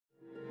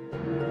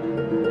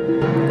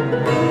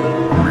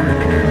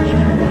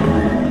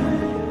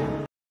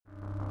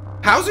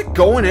how's it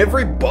going,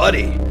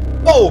 everybody?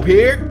 Bobe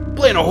here,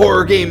 playing a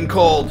horror game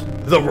called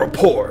The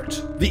Report,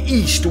 the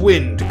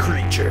Eastwind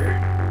creature.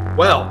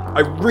 Well, I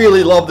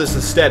really love this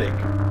aesthetic.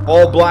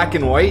 All black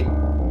and white,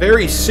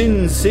 very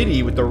Sin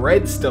City with the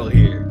red still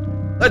here.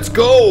 Let's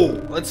go!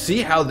 Let's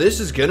see how this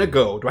is gonna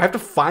go. Do I have to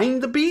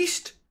find the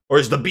beast? Or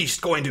is the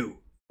beast going to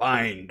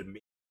find me?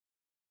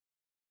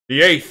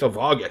 The 8th of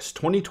August,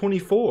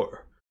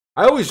 2024.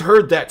 I always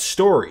heard that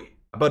story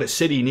about a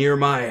city near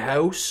my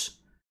house.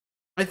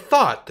 I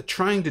thought that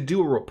trying to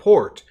do a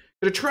report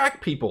could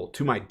attract people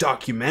to my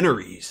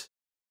documentaries.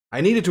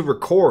 I needed to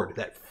record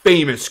that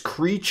famous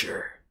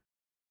creature.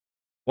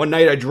 One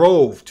night I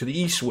drove to the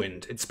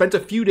Eastwind and spent a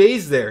few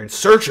days there in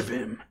search of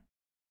him.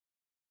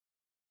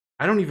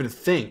 I don't even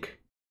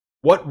think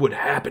what would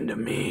happen to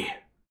me.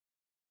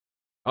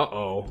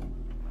 Uh-oh.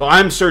 Well,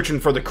 I'm searching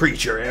for the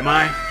creature, am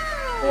I?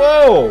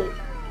 Whoa!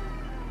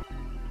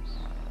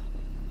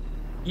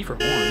 E for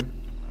horn.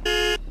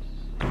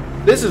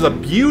 This is a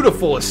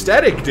beautiful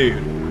aesthetic,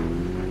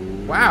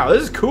 dude. Wow,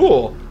 this is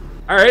cool.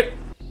 Alright.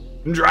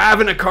 I'm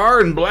driving a car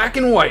in black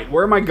and white.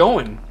 Where am I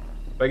going?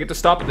 Do I get to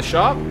stop at the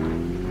shop?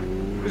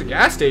 There's a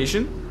gas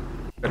station.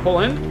 Can I pull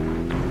in?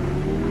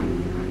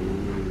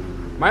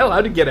 Am I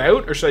allowed to get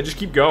out, or should I just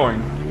keep going?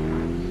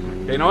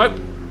 Okay, you know what?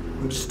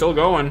 I'm just still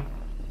going.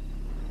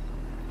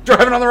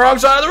 Driving on the wrong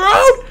side of the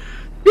road!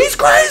 He's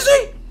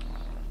crazy!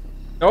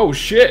 Oh,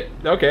 shit.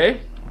 Okay.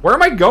 Where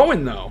am I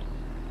going, though?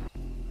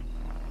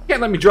 You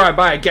can't let me drive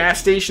by a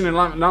gas station and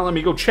not let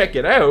me go check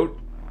it out.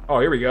 Oh,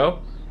 here we go.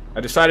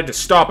 I decided to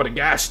stop at a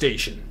gas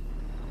station.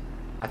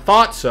 I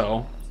thought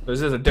so.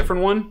 Is this a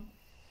different one?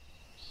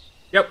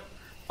 Yep.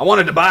 I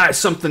wanted to buy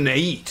something to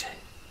eat.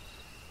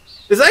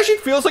 This actually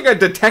feels like a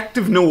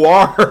detective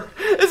noir.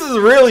 This is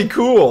really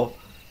cool.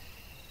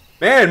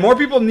 Man, more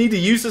people need to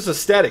use this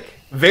aesthetic.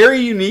 Very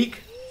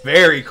unique,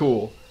 very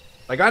cool.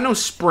 I got no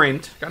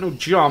sprint, got no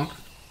jump,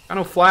 got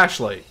no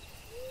flashlight.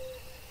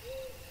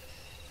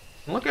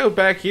 Look out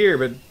back here,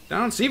 but I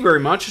don't see very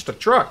much, just a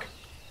truck.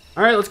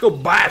 Alright, let's go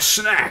buy a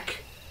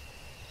snack.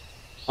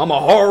 I'm a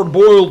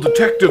hard-boiled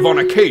detective on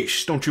a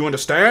case, don't you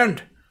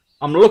understand?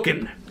 I'm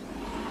looking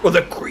for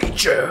the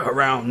creature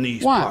around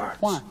these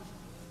parts. Why?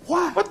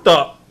 What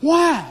the?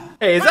 Why?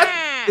 Hey, is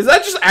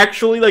that just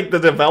actually like the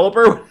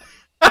developer?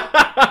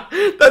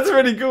 That's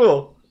pretty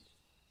cool.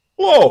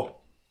 Whoa,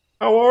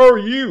 how are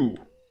you?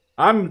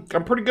 I'm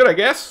pretty good, I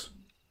guess.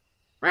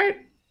 Right?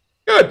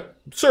 Good.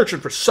 I'm searching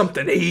for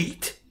something to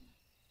eat.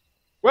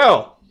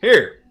 Well,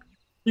 here.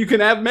 You can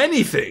have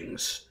many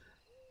things.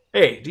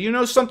 Hey, do you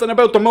know something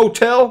about the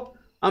motel?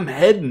 I'm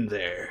heading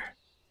there.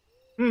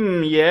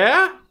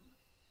 Yeah?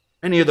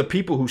 Any of the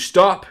people who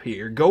stop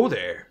here go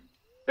there.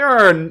 There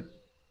are a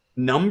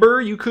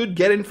number you could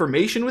get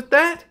information with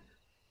that?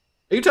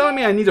 Are you telling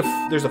me I need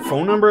there's a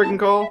phone number I can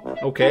call?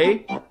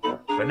 Okay.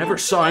 But I never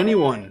saw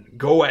anyone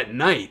go at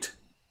night.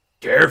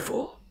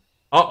 Careful.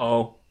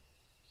 Uh-oh.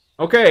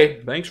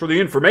 Okay, thanks for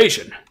the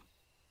information.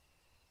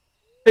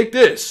 Take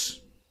this.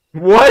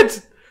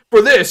 What?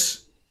 For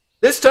this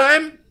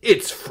time,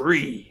 it's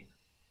free.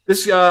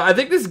 I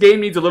think this game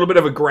needs a little bit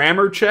of a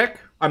grammar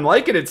check. I'm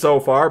liking it so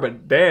far,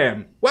 but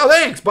damn. Well,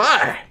 thanks,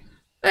 bye.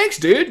 Thanks,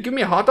 dude. Give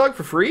me a hot dog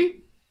for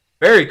free?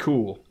 Very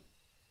cool.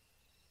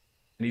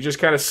 And he just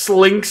kind of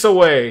slinks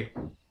away.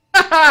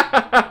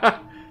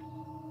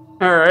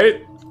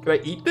 Alright. Can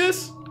I eat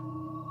this?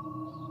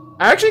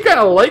 I actually kind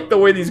of like the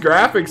way these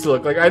graphics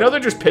look. Like, I know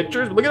they're just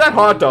pictures, but look at that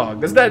hot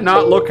dog. Doesn't that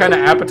not look kind of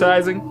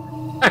appetizing?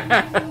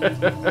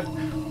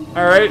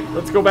 Alright,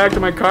 let's go back to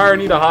my car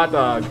and eat a hot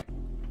dog.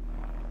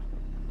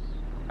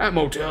 That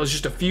motel is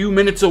just a few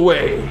minutes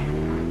away.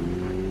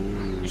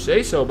 You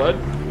say so, bud.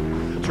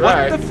 I'll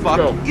try. What the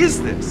fuck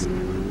is this?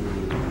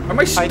 Why am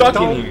I stuck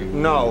in here?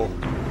 No.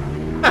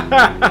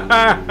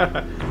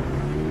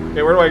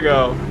 Okay, where do I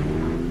go?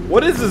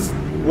 What is this?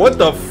 What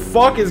the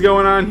fuck is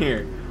going on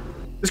here?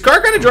 This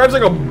car kind of drives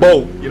like a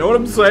boat. You know what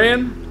I'm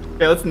saying?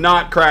 Okay, let's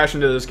not crash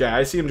into this guy.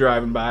 I see him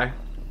driving by.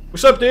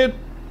 What's up, dude?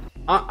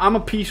 I'm a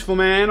peaceful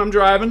man. I'm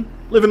driving.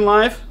 Living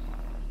life.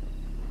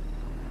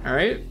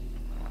 Alright.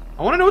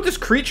 I want to know what this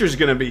creature's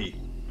gonna be.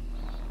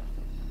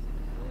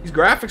 These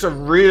graphics are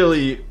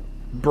really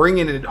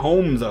bringing it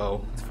home,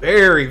 though. It's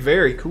very,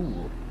 very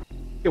cool.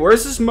 Okay,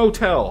 where's this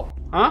motel?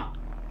 Huh?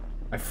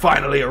 I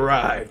finally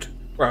arrived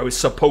where I was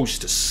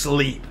supposed to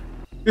sleep.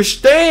 You're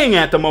staying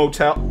at the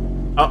motel.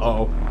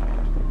 Uh-oh.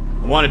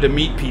 I wanted to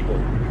meet people.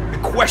 To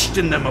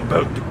question them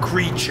about the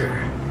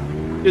creature.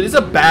 Dude, this is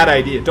a bad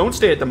idea. Don't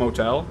stay at the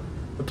motel.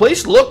 The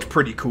place looked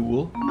pretty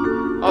cool.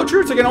 Oh,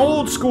 true. It's like an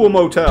old school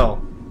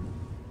motel.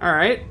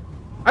 Alright.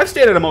 I've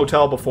stayed at a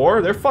motel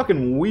before. They're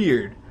fucking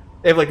weird.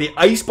 They have like the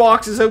ice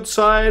boxes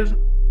outside.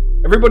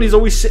 Everybody's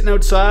always sitting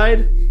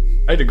outside.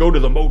 I had to go to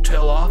the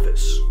motel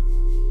office.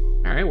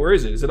 Alright, where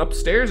is it? Is it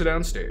upstairs or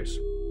downstairs?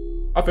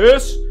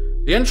 Office?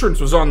 The entrance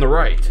was on the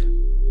right.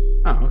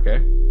 Oh,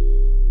 okay.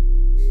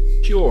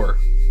 Sure.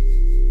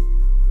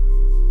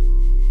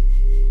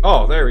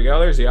 Oh, there we go.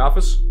 There's the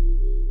office.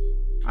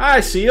 I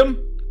see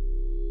him.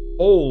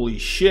 Holy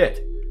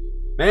shit.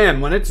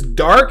 Man, when it's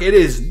dark, it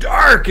is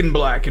dark in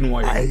black and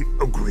white. I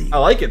agree. I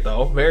like it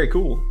though. Very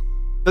cool.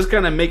 Does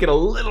kind of make it a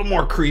little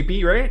more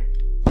creepy, right?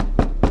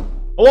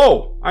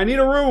 Hello, I need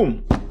a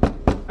room.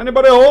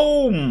 Anybody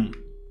home?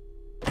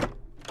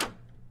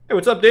 Hey,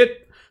 what's up, dude?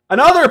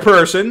 Another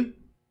person?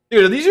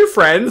 Dude, are these your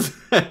friends?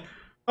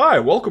 Hi,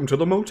 welcome to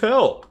the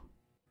motel.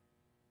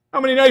 How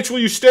many nights will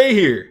you stay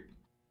here?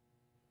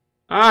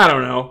 I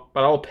don't know,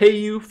 but I'll pay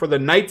you for the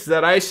nights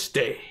that I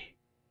stay.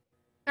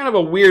 Kind of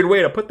a weird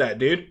way to put that,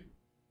 dude.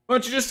 Why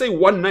don't you just say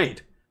one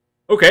night?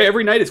 Okay,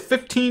 every night is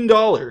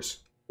 $15.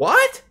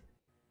 What?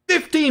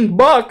 15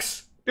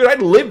 bucks? Dude,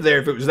 I'd live there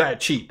if it was that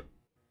cheap.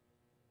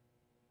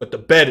 But the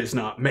bed is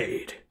not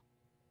made.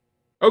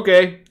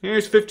 Okay,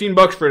 here's 15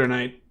 bucks for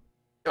tonight.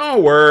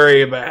 Don't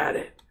worry about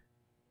it.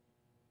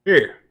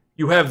 Here,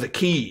 you have the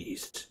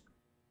keys.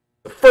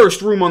 The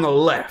first room on the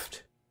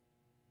left.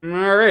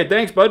 Alright,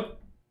 thanks, bud.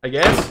 I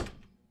guess.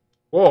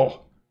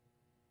 Whoa.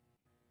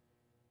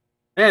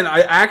 And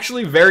I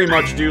actually very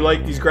much do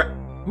like these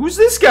Who's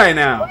this guy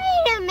now?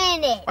 Wait a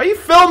minute. Why are you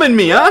filming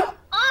me, huh?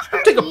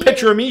 Don't take a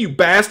picture of me, you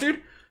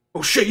bastard.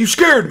 Oh shit, you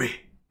scared me.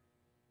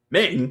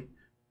 Ming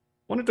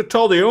wanted to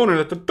tell the owner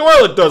that the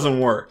toilet doesn't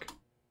work.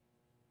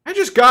 I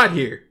just got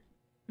here.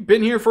 You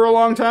been here for a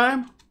long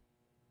time?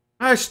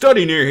 I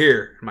study near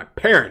here, and my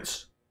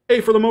parents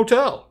pay for the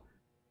motel.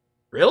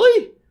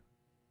 Really?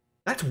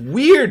 That's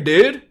weird,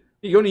 dude.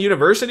 You going to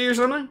university or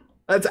something?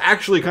 That's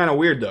actually kind of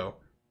weird, though.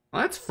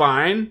 Well, that's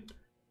fine.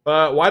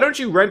 But why don't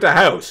you rent a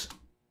house?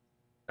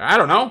 I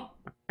don't know.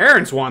 My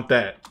parents want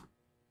that.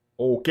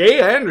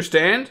 Okay, I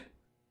understand.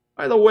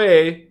 By the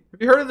way, have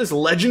you heard of this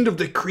legend of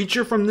the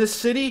creature from this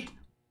city?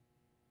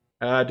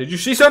 Did you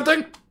see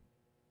something?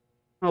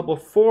 Well,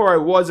 before I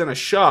was in a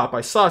shop,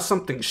 I saw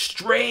something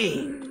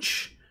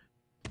strange.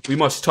 We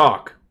must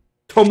talk.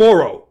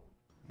 Tomorrow.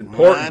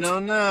 Important. I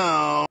don't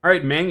know.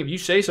 Alright, Ming, if you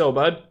say so,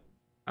 bud.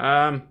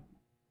 Let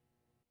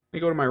me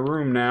go to my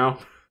room now.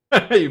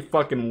 You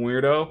fucking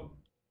weirdo.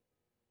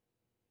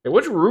 Hey,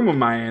 which room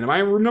am I in? Am I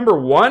in room number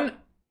 1? Are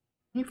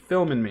you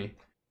filming me?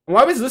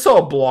 Why was this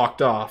all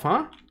blocked off,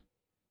 huh?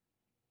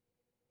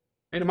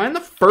 Wait, am I in the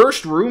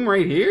first room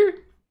right here?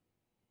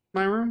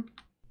 My room?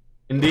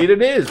 Indeed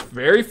it is.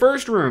 Very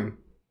first room.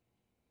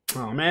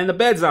 Oh man, the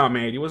bed's not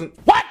made. He wasn't...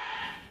 What?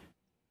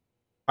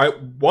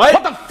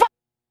 What the fuck?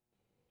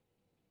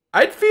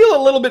 I'd feel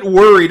a little bit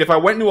worried if I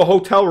went into a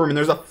hotel room and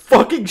there's a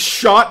fucking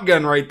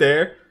shotgun right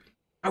there.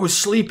 I was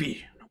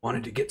sleepy. I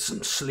wanted to get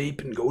some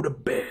sleep and go to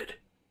bed.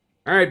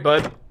 Alright,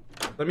 bud.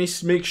 Let me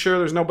make sure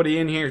there's nobody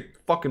in here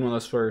fucking with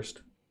us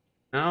first.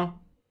 No?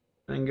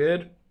 Anything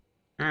good?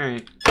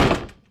 Alright.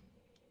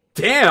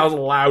 Damn, that was a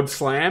loud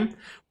slam.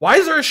 Why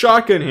is there a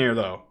shotgun here,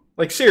 though?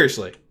 Like,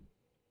 seriously.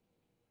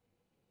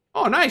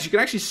 Oh, nice. You can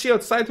actually see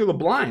outside through the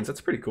blinds.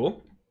 That's pretty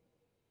cool.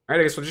 Alright,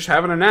 I guess we're just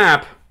having a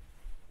nap.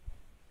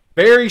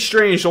 Very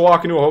strange to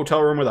walk into a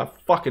hotel room with a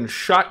fucking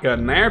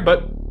shotgun there,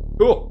 but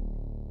cool.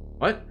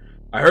 What?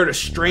 I heard a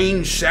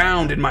strange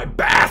sound in my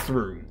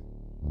bathroom.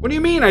 What do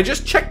you mean? I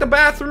just checked the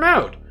bathroom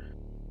out.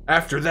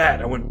 After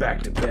that, I went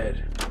back to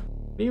bed.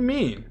 What do you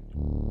mean?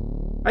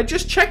 I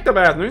just checked the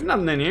bathroom. There's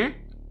nothing in here.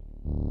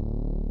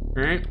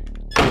 Alright.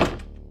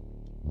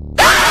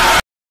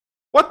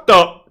 What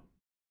the?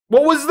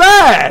 What was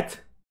that?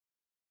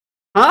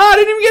 Huh? I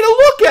didn't even get a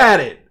look at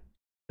it.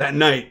 That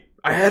night,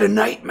 I had a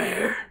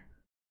nightmare.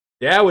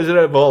 Yeah, was it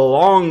of a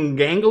long,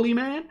 gangly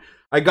man?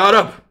 I got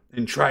up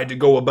and tried to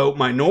go about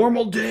my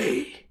normal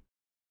day.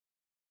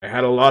 I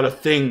had a lot of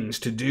things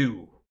to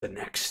do the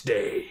next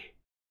day.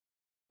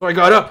 So I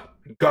got up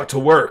and got to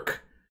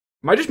work.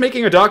 Am I just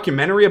making a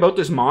documentary about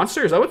this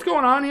monster? Is that what's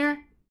going on here?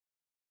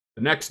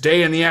 The next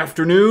day in the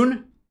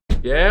afternoon?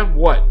 Yeah,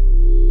 what?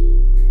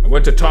 I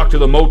went to talk to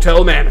the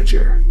motel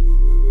manager.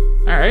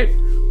 Alright.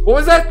 What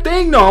was that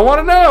thing, though? I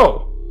want to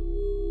know.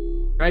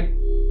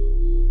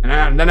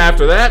 And then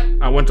after that,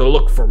 I went to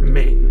look for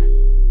Ming.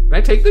 Can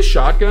I take this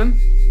shotgun?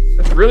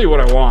 That's really what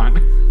I want.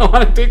 I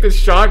want to take this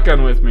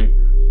shotgun with me.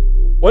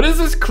 What is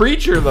this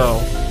creature, though?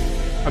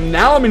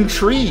 Now I'm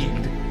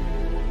intrigued.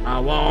 I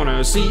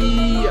wanna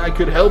see I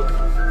could help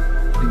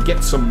and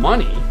get some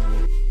money.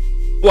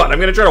 What, I'm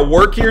gonna try to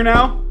work here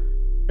now?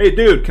 Hey,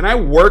 dude, can I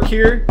work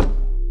here?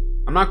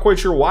 I'm not quite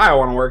sure why I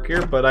want to work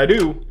here, but I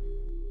do.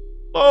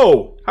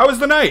 Oh, how was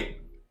the night?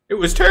 It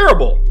was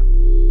terrible.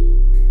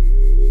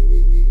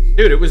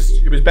 Dude, it was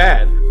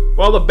bad.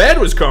 Well, the bed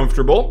was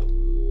comfortable.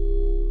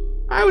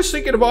 I was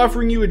thinking of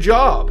offering you a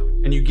job,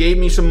 and you gave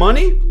me some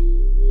money?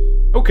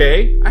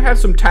 Okay, I have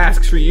some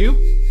tasks for you.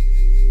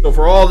 So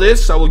for all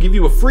this, I will give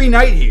you a free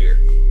night here.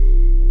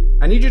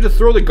 I need you to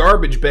throw the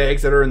garbage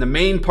bags that are in the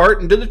main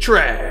part into the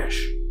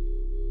trash.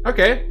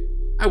 Okay,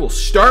 I will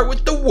start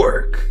with the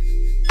work.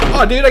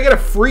 Oh, dude, I get a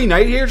free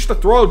night here just to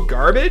throw out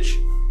garbage?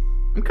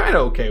 I'm kind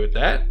of okay with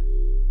that.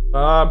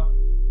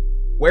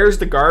 Where's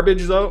the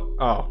garbage, though?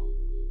 Oh.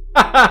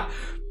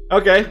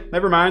 Okay,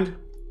 never mind.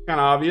 Kind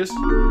of obvious.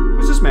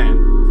 Who's this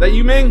man? Is that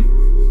you,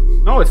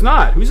 Ming? No, it's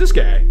not. Who's this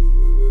guy?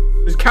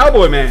 There's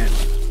Cowboy Man.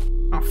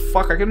 Oh,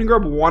 fuck. I can only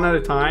grab one at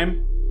a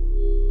time.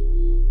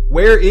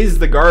 Where is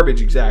the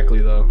garbage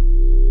exactly, though?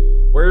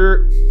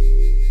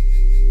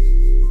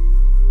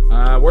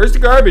 Where's the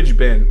garbage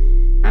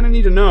bin? Kinda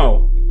need to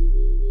know.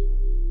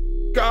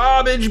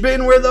 Garbage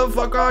bin, where the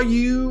fuck are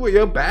you? Are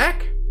you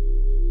back?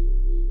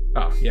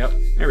 Oh, yep.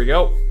 There we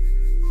go.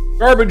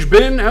 Garbage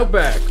bin out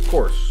back, of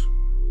course.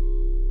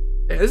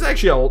 Yeah, this is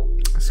actually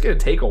it's gonna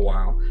take a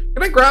while.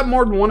 Can I grab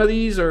more than one of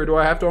these, or do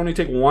I have to only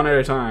take one at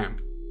a time?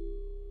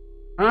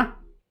 Huh?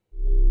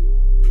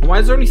 Why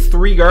is there only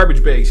 3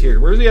 garbage bags here?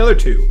 Where's the other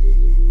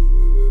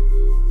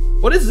 2?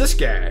 What is this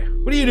guy?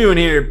 What are you doing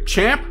here,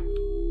 champ?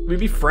 Can we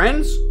be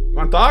friends? You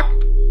wanna talk?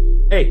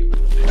 Hey.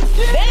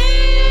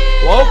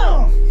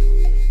 Hello?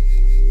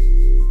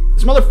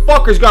 This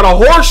motherfucker's got a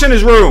horse in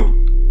his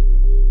room!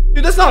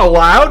 Dude, that's not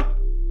allowed!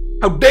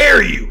 How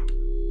dare you!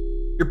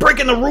 You're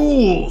breaking the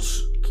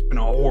rules! Keeping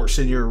a horse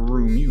in your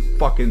room, you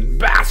fucking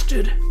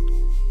bastard!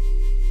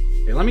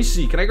 Okay, let me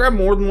see. Can I grab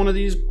more than one of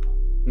these?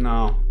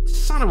 No.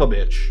 Son of a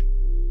bitch.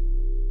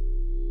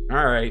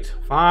 Alright.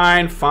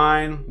 Fine,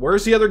 fine.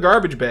 Where's the other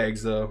garbage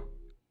bags, though?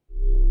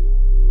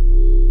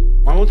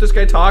 Why won't this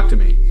guy talk to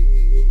me?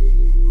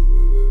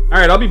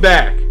 Alright, I'll be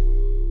back.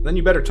 Then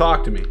you better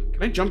talk to me.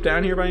 Can I jump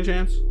down here by any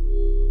chance?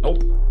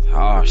 Nope.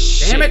 Oh,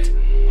 shit. Damn it!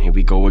 Here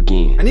we go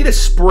again. I need a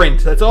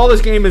sprint. That's all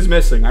this game is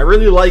missing. I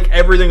really like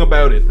everything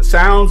about it. The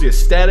sounds, the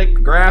aesthetic,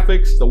 the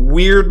graphics, the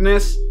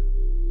weirdness.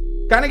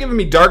 Kind of giving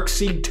me Dark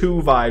Seed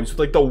 2 vibes with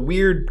like the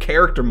weird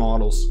character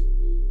models.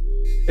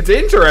 It's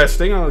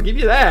interesting, I'll give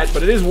you that,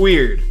 but it is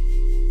weird.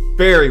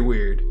 Very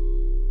weird.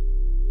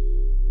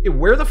 Hey,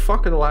 where the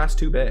fuck are the last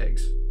 2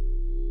 bags?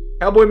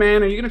 Cowboy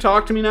man, are you gonna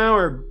talk to me now,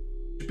 or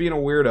just being a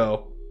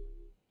weirdo?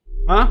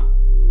 Huh?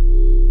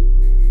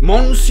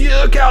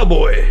 Monsieur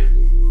Cowboy,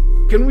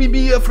 can we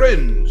be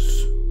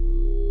friends?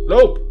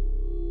 Nope.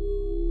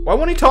 Why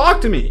won't he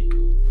talk to me?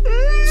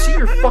 See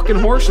your fucking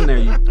horse in there,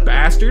 you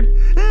bastard.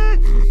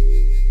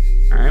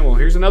 Alright, well,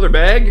 here's another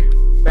bag.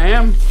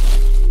 Bam.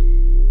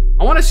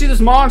 I want to see this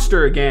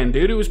monster again,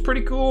 dude. It was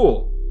pretty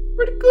cool.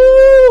 Pretty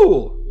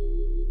cool.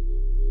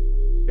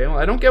 Okay, well,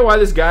 I don't get why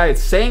this guy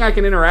is saying I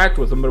can interact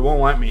with him, but it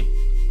won't let me.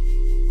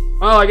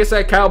 Well, I guess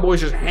that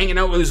cowboy's just hanging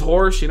out with his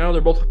horse, you know?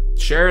 They're both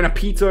sharing a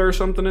pizza or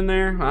something in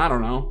there. I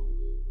don't know.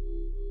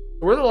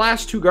 Where are the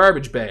last 2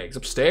 garbage bags?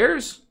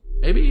 Upstairs?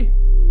 Maybe?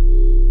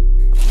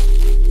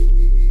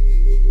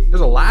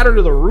 There's a ladder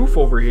to the roof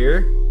over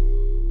here.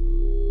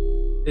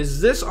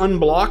 Is this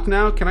unblocked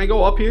now? Can I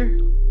go up here?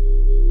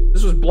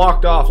 This was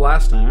blocked off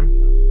last time.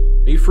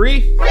 Are you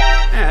free?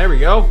 Yeah, there we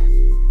go.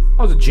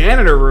 Oh, there's a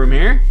janitor room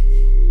here.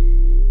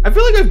 I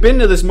feel like I've been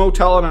to this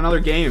motel in another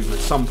game at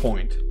some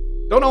point.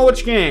 Don't know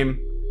which game.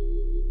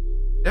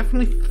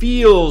 Definitely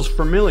feels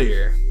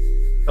familiar.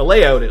 The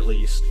layout, at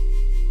least.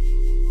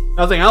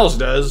 Nothing else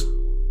does.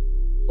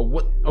 But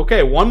what?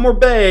 Okay, one more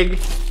bag.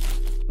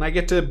 And I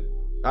get to,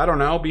 I don't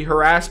know, be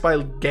harassed by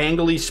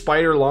gangly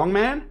spider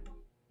longman?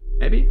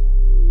 Maybe?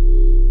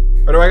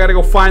 Or do I gotta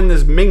go find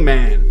this Ming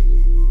man?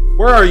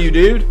 Where are you,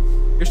 dude?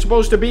 You're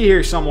supposed to be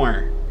here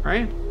somewhere,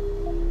 right?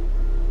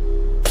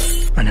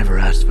 I never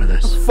asked for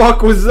this. The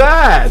fuck was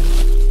that?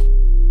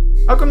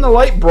 How come the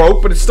light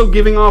broke, but it's still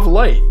giving off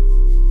light?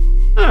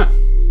 Huh.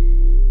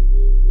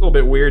 A little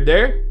bit weird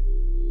there.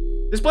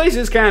 This place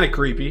is kind of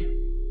creepy.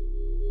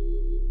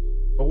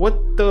 But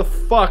what the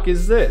fuck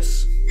is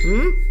this?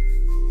 Hmm?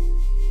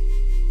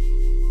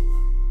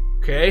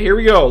 Okay, here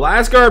we go.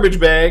 Last garbage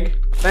bag.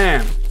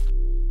 Bam.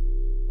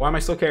 Why am I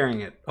still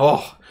carrying it?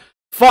 Oh,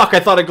 fuck, I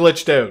thought it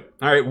glitched out.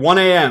 Alright, 1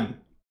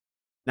 a.m.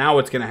 Now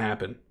what's gonna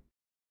happen?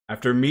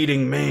 After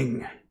meeting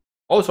Ming.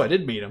 Oh, so I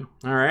did meet him.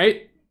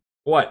 Alright.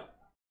 What?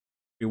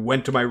 We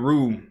went to my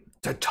room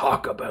to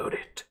talk about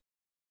it.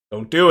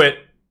 Don't do it.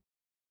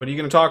 What are you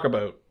gonna talk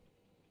about?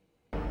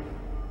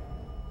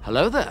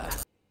 Hello there.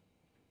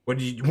 What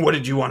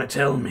did you want to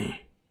tell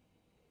me?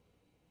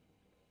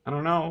 I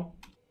don't know.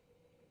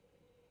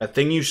 That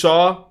thing you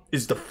saw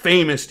is the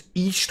famous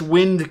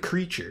Eastwind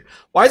creature.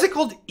 Why is it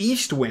called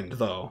Eastwind,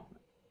 though?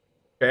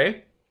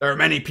 Okay. There are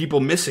many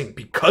people missing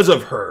because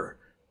of her.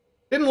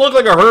 Didn't look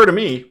like a her to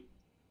me.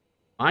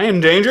 I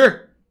am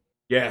danger?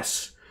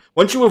 Yes.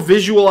 Once you have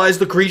visualized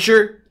the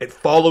creature, it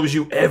follows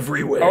you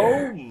everywhere.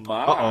 Oh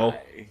my. Uh-oh.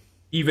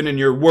 Even in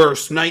your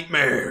worst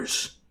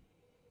nightmares.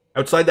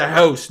 Outside the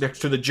house next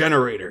to the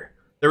generator,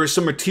 there is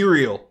some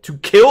material to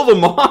kill the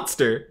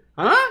monster.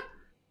 Huh?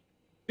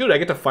 Dude, I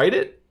get to fight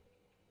it?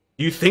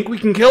 Do you think we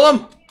can kill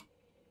him?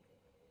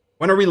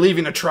 When are we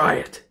leaving to try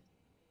it?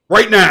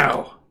 Right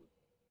now!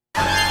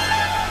 No!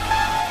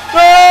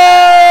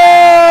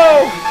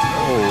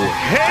 Oh,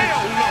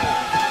 hell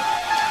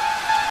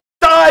no!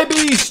 Die,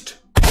 beast!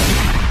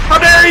 How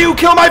dare you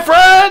kill my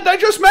friend I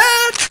just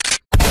met?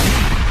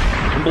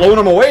 I'm blowing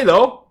him away,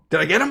 though.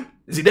 Did I get him?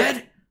 Is he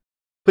dead?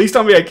 Please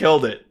tell me I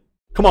killed it.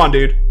 Come on,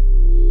 dude.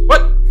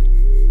 What?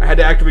 I had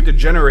to activate the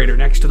generator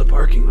next to the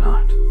parking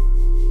lot.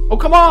 Oh,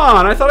 come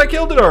on! I thought I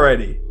killed it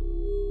already.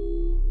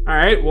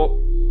 Alright,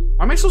 well...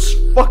 Why am I so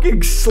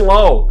fucking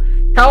slow?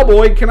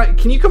 Cowboy,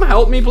 can you come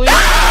help me, please?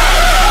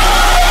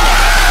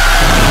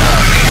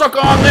 Suck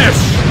on this!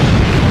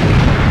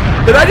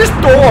 Did I just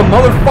throw a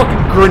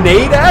motherfucking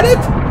grenade at it?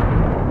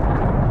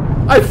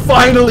 I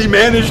finally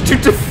managed to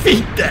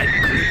defeat that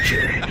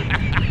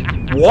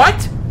creature.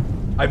 What?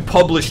 I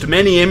published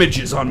many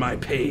images on my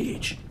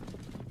page.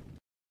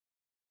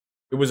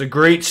 It was a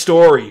great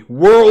story,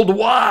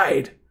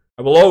 worldwide.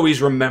 I will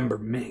always remember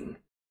Ming.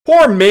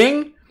 Poor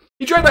Ming.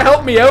 He tried to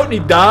help me out and he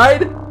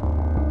died.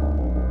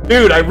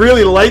 Dude, I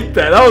really liked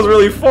that. That was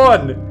really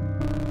fun.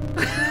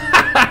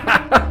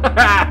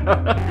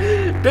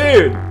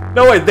 Dude,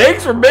 no way.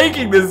 Thanks for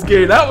making this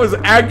game. That was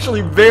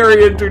actually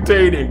very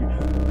entertaining.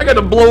 I got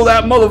to blow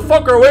that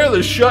motherfucker away with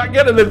a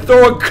shotgun and then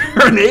throw a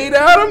grenade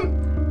at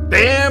him?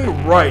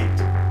 Damn right.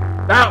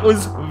 That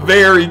was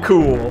very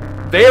cool.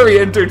 Very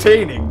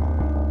entertaining.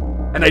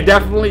 And I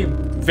definitely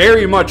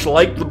very much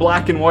like the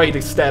black and white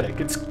aesthetic.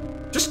 It's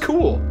just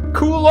cool.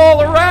 Cool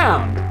all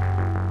around.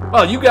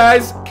 Well, you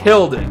guys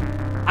killed it.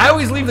 I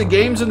always leave the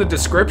games in the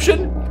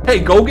description. Hey,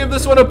 go give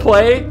this one a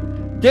play.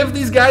 Give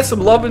these guys some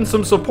love and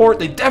some support.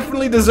 They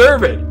definitely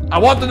deserve it. I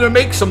want them to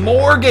make some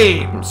more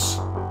games.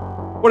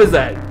 What is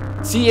that?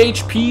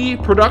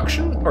 CHP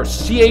Production? Or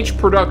CH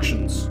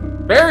Productions?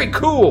 Very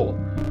cool.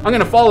 I'm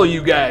gonna follow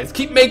you guys.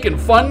 Keep making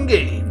fun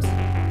games.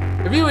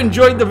 If you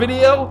enjoyed the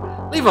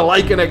video, leave a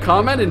like and a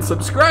comment and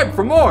subscribe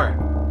for more.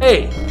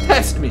 Hey,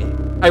 test me.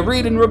 I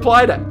read and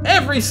reply to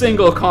every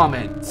single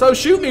comment, so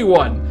shoot me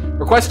one.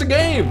 Request a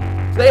game.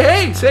 Say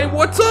hey, say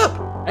what's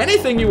up.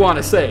 Anything you want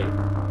to say.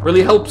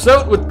 Really helps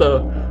out with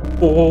the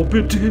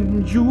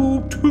orbiting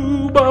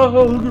YouTube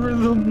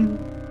algorithm.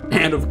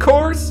 And of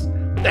course,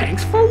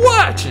 thanks for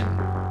watching.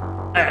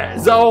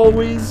 As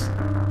always,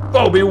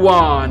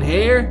 Bobe-Wan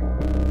here,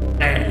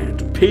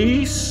 and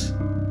peace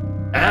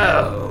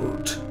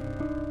out.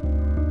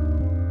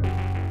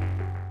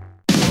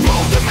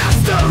 The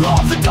master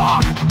of the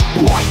dark,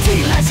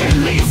 Whitey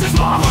legend leaves his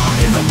mama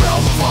in the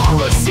realm of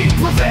horror. She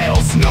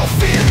prevails, no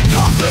fear,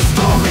 not the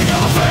story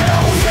of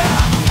hell,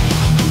 yeah.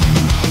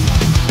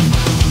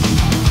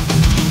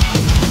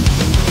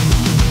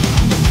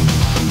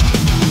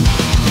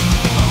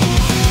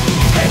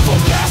 Evil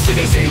bastard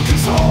is in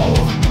control.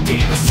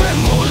 Demons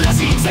tremble as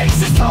he takes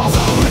his toll. So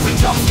if it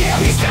jumps scare,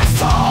 he stands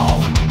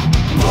tall.